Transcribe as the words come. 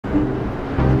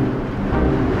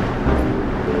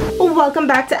welcome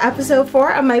back to episode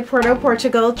 4 of my Porto,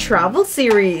 Portugal travel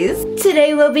series.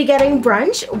 Today we'll be getting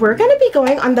brunch. We're going to be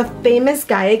going on the famous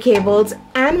Gaia cables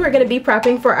and we're going to be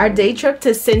prepping for our day trip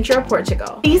to Sintra,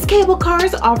 Portugal. These cable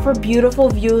cars offer beautiful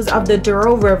views of the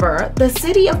Douro River, the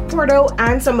city of Porto,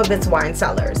 and some of its wine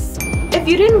cellars. If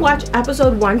you didn't watch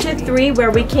episode 1 to 3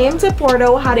 where we came to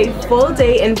Porto, had a full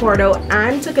day in Porto,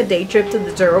 and took a day trip to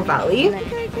the Douro Valley,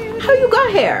 how you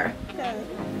got here?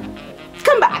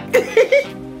 Come back!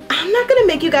 I'm not gonna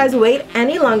make you guys wait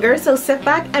any longer, so sit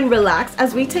back and relax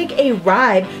as we take a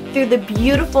ride through the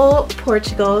beautiful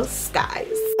Portugal skies.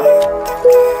 All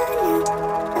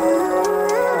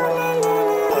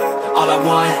I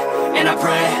want and I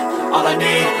pray, all I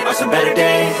need are some better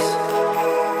days.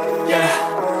 Yeah,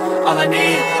 all I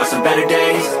need are some better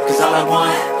days. Cause all I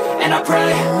want and I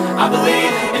pray, I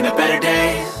believe in the better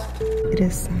days. It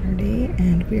is Saturday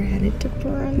and we're headed to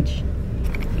brunch.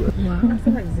 Wow, I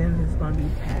feel like Zenith is gonna be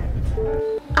packed.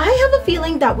 I have a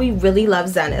feeling that we really love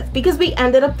Zenith because we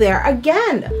ended up there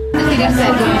again.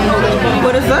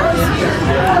 What is that?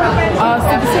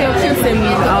 Sweet potato chips and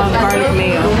garlic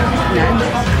mayo.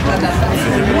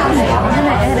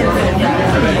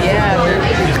 Yeah,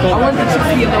 I want the chips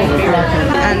to be a little bigger.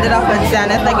 Ended up at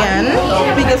Zenith again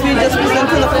because we just was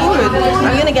into the food.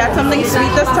 I'm gonna get something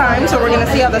sweet this time, so we're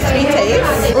gonna see how the sweet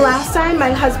tastes. Last time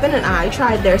my husband and I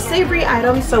tried their savory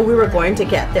items, so we were going to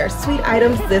get their sweet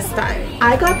items this time.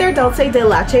 I got their dulce de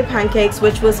leche pancakes,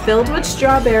 which was filled with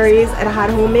strawberries, it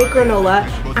had homemade granola,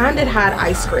 and it had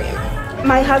ice cream.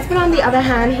 My husband, on the other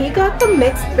hand, he got the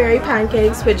mixed berry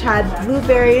pancakes, which had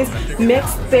blueberries,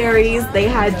 mixed berries, they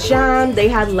had jam, they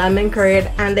had lemon curd,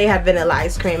 and they had vanilla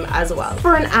ice cream as well.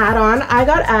 For an add-on, I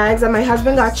got eggs and my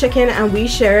husband got chicken and we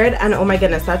shared, and oh my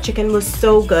goodness, that chicken was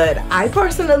so good. I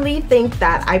personally think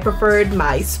that I preferred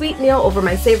my sweet meal over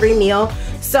my savory meal,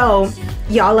 so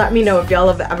y'all let me know if y'all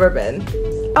have ever been.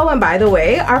 Oh, and by the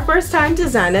way, our first time to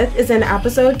Zenith is in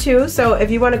episode 2, so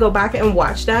if you want to go back and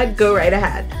watch that, go right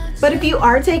ahead. But if you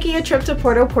are taking a trip to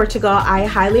Porto, Portugal, I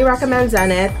highly recommend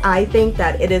Zenith. I think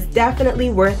that it is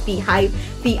definitely worth the hype.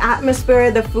 The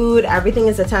atmosphere, the food, everything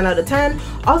is a 10 out of 10.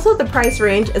 Also, the price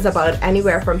range is about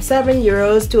anywhere from 7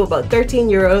 euros to about 13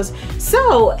 euros.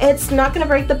 So it's not gonna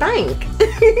break the bank.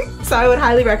 So I would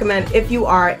highly recommend if you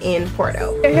are in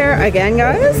Porto. We're here again,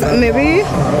 guys. Maybe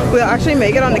we'll actually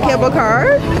make it on the cable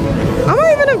car. Am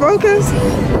I even in focus? I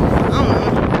don't know.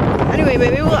 Anyway,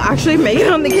 maybe we'll actually make it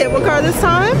on the cable car this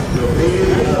time.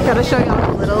 Gotta show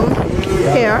y'all a little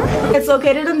here. It's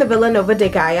located in the Vila Nova de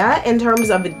Gaia. In terms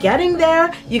of getting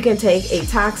there, you can take a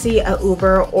taxi, a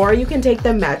Uber, or you can take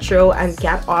the metro and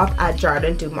get off at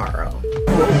Jardim do Morro.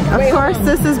 Of course,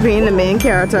 this is being the main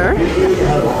character.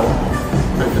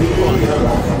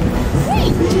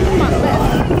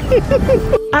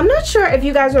 I'm not sure if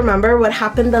you guys remember what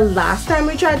happened the last time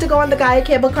we tried to go on the Gaia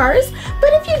cable cars,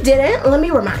 but if you didn't, let me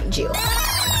remind you.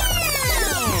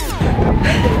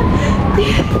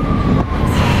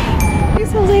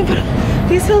 These hills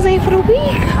ain't for the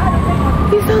weak.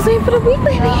 These hills ain't for the weak,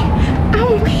 baby.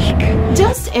 I'm weak.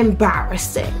 Just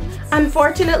embarrassing.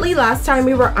 Unfortunately, last time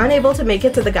we were unable to make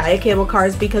it to the Gaia cable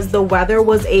cars because the weather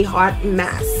was a hot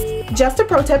mess. Just a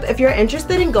pro tip, if you're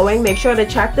interested in going, make sure to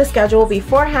check the schedule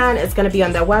beforehand. It's going to be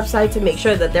on their website to make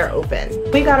sure that they're open.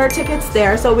 We got our tickets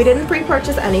there, so we didn't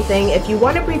pre-purchase anything. If you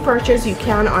want to pre-purchase, you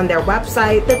can on their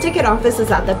website. The ticket office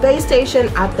is at the base station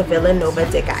at the Vila Nova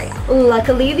de Gaia.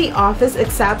 Luckily, the office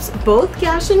accepts both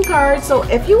cash and card, so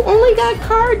if you only got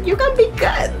card, you're gonna be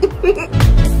good.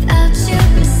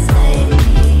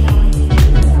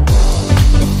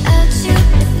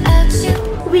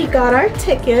 We got our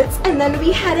tickets and then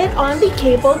we headed on the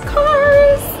cable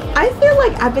cars. I feel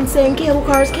like I've been saying cable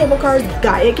cars,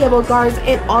 Gaia cable cars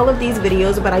in all of these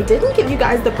videos, but I didn't give you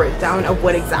guys the breakdown of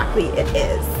what exactly it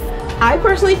is. I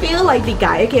personally feel like the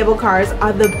Gaia cable cars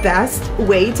are the best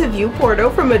way to view Porto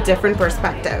from a different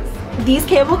perspective. These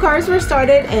cable cars were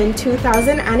started in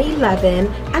 2011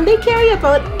 and they carry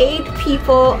about 8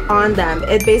 people on them.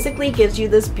 It basically gives you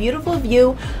this beautiful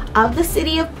view of the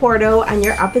city of Porto and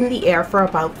you're up in the air for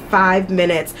about 5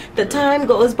 minutes. The time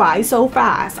goes by so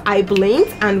fast. I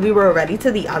blinked and we were already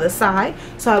to the other side.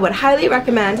 So I would highly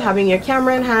recommend having your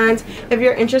camera in hand if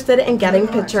you're interested in getting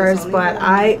pictures. But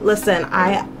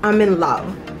I'm in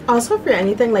love. Also, if you're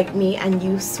anything like me and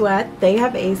you sweat, they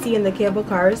have AC in the cable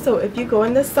cars, so if you go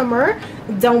in the summer,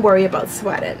 don't worry about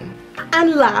sweating.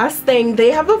 And last thing,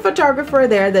 they have a photographer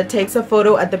there that takes a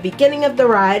photo at the beginning of the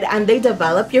ride and they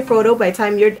develop your photo by the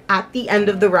time you're at the end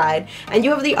of the ride, and you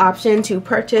have the option to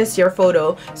purchase your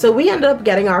photo. So we ended up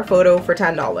getting our photo for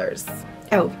 $10.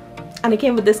 Oh, And it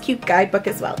came with this cute guidebook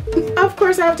as well. Of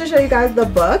course, I have to show you guys the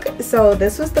book. So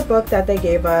this was the book that they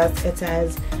gave us. It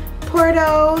says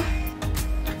Porto,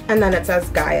 and then it says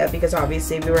Gaia, because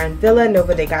obviously we were in Vila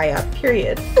Nova de Gaia,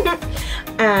 period.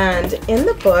 And in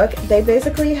the book, they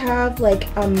basically have like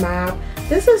a map.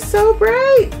 This is so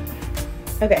bright.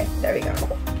 Okay, there we go.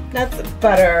 That's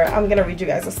better. I'm gonna read you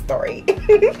guys a story.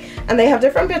 And they have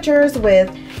different pictures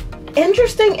with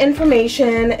interesting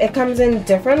information. It comes in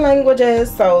different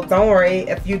languages, so don't worry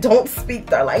if you don't speak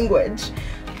their language.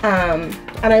 And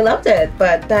I loved it.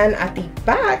 But then at the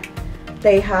back,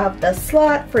 they have the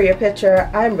slot for your picture.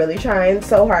 I'm really trying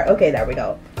so hard. Okay, there we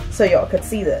go. So y'all could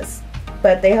see this.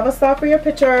 But they have a slot for your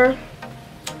picture.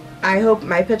 I hope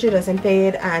my picture doesn't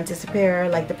fade and disappear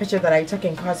like the picture that I took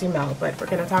in Cozumel, but we're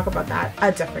gonna talk about that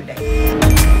a different day.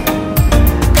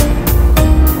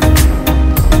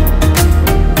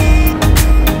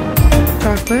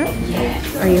 Chocolate?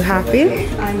 Yes. Are you happy?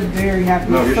 I'm very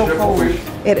happy. It's so cold.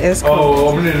 It is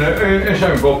cold.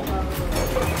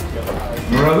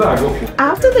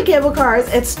 After the cable cars,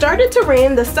 it started to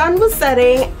rain, the sun was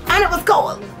setting, and it was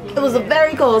cold. It was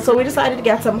very cold, so we decided to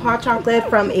get some hot chocolate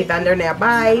from a vendor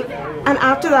nearby. And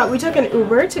after that, we took an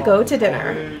Uber to go to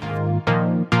dinner.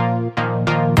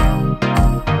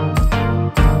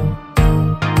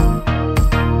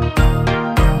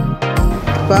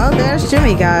 Well, there's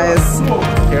Jimmy, guys.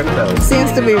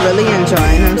 Seems to be really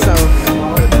enjoying himself.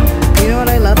 You know what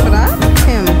I love for that?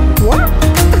 Him. What?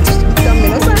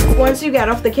 Once you get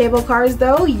off the cable cars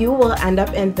though, you will end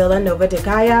up in Vila Nova de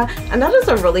Gaia, and that is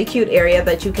a really cute area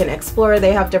that you can explore.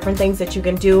 They have different things that you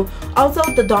can do. Also,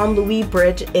 the Dom Louis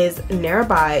Bridge is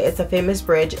nearby. It's a famous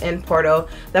bridge in Porto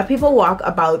that people walk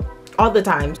about all the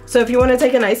time. So if you want to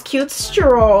take a nice cute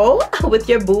stroll with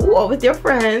your boo or with your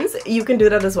friends, you can do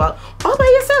that as well. All by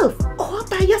yourself. All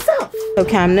by yourself. So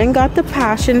Camden got the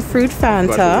passion fruit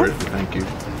Fanta. Thank you.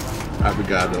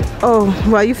 Obrigado. Oh,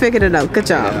 well, you figured it out. Good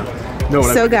job. Yeah. No,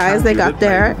 so guys, they got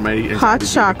their hot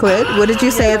chocolate. What did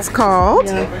you say it's called?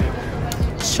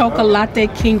 Chocolate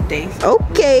quente.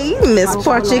 Okay, Miss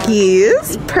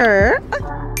Portuguese. Per.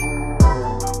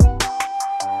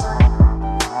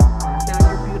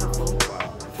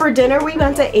 For dinner, we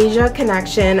went to Asia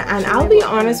Connection, and I'll be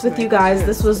honest with you guys,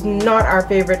 this was not our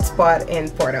favorite spot in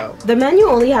Porto. The menu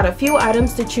only had a few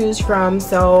items to choose from,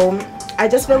 so I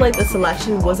just feel like the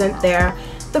selection wasn't there.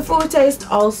 The food taste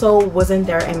also wasn't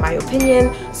there in my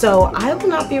opinion, so I will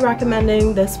not be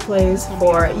recommending this place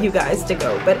for you guys to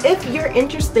go. But if you're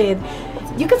interested,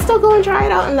 you can still go and try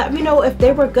it out and let me know if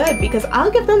they were good, because I'll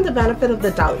give them the benefit of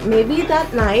the doubt. Maybe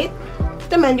that night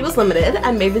the menu was limited,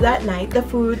 and maybe that night the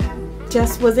food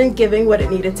just wasn't giving what it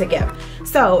needed to give.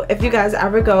 So if you guys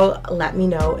ever go, let me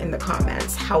know in the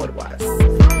comments how it was.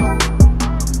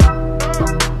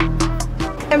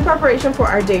 In preparation for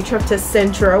our day trip to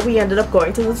Sintra, we ended up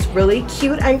going to this really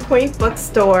cute and quaint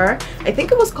bookstore. I think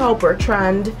it was called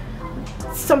Bertrand.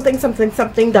 Something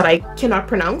that I cannot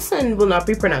pronounce and will not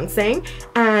be pronouncing.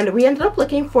 And we ended up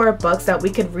looking for books that we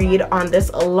could read on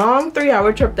this long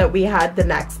 3-hour trip that we had the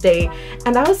next day.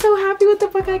 And I was so happy with the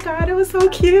book I got. It was so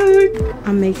cute.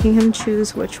 I'm making him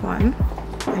choose which one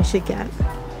I should get.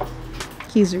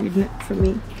 He's reading it for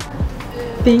me.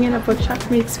 Being in a bookshop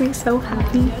makes me so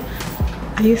happy.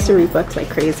 I used to read books like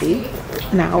crazy.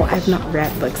 Now I've not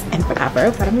read books in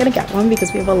forever, but I'm gonna get one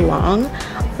because we have a long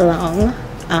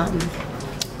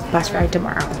bus ride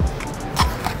tomorrow. I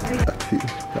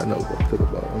know what to the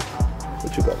bottom.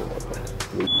 What you got in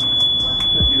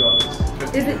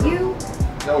that? Is it you?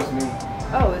 That was me.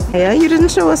 Oh, it's Yeah, you didn't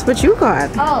show us what you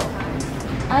got. Oh,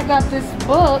 I got this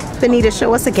book. Benita,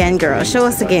 show us again, girl. Show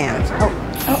us again.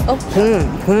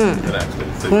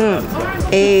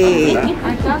 Hey.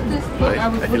 I got this book I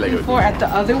was looking for at the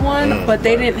other one, but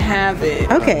they didn't have it.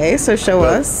 Okay, so show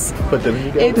us.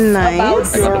 It's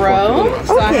Nice. about Euro.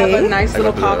 So I have Okay. a nice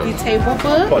little coffee table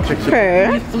book. Per.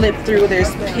 You flip through,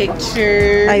 there's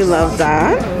pictures. I love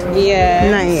that. Yeah.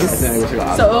 Nice.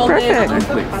 So it'll Perfect.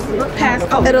 live past.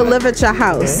 Oh, It'll live at your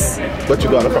house. But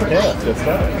you got it from here. That's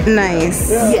right.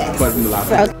 Nice. yes.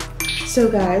 So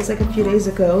guys, like a few days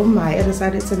ago, Maya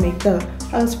decided to make the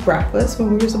us breakfast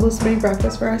when we were supposed to make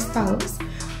breakfast for ourselves.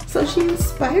 So she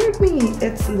inspired me.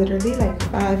 It's literally like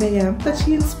 5 a.m. but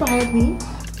she inspired me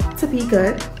to be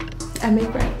good and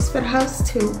make breakfast for the house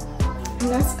too. And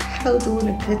that's how doing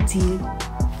a good deed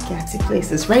gets you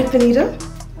places. Right, Benita?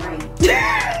 Right.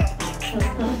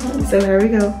 So here we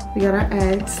go. We got our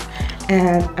eggs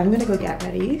and I'm gonna go get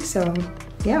ready. So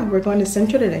yeah, we're going to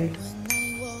Sintra today.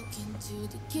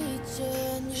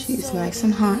 She's nice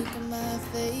and hot.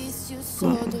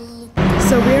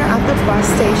 So we are at the bus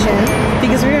station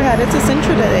because we are headed to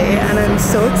Sintra today, and I'm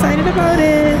so excited about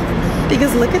it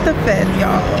because look at the fit,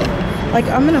 y'all. Like,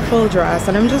 I'm in a full dress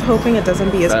and I'm just hoping it doesn't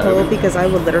be as cold because I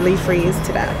would literally freeze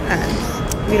to death, and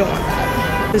we don't want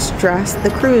that. This dress,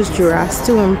 the crew is dressed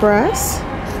to impress.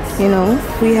 You know,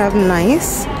 we have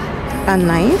nice 10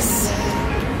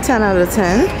 out of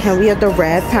 10, and we have the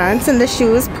red pants and the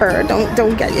shoes.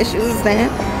 Don't get your shoes there.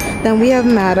 Then we have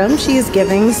Madam. She is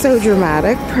giving so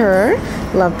dramatic.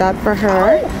 Love that for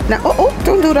her. Now, oh,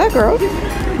 don't do that, girl.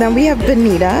 Then we have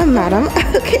Benita, Madam.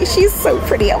 Okay, she's so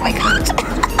pretty. Oh my gosh.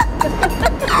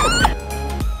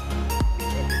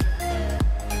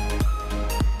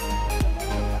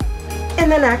 In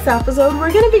the next episode,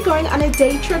 we're gonna be going on a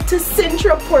day trip to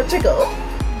Sintra, Portugal.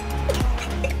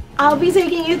 I'll be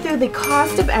taking you through the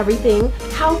cost of everything,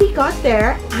 how we got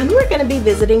there, and we're gonna be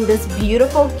visiting this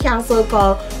beautiful castle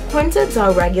called Porto'S.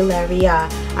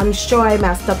 I'm sure I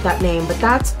messed up that name, but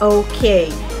that's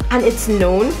okay. And it's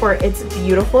known for its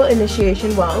beautiful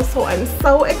initiation wells, so I'm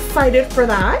so excited for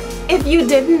that. If you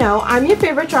didn't know, I'm your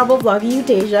favorite travel vlogger,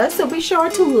 Eudacia, so be sure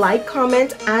to like,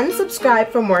 comment, and subscribe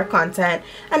for more content.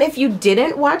 And if you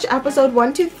didn't watch episode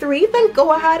 1, 2, 3, then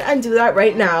go ahead and do that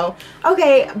right now.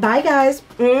 Okay, bye guys.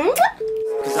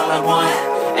 Cause all I want,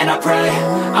 and I pray,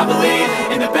 I believe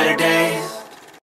in the better days.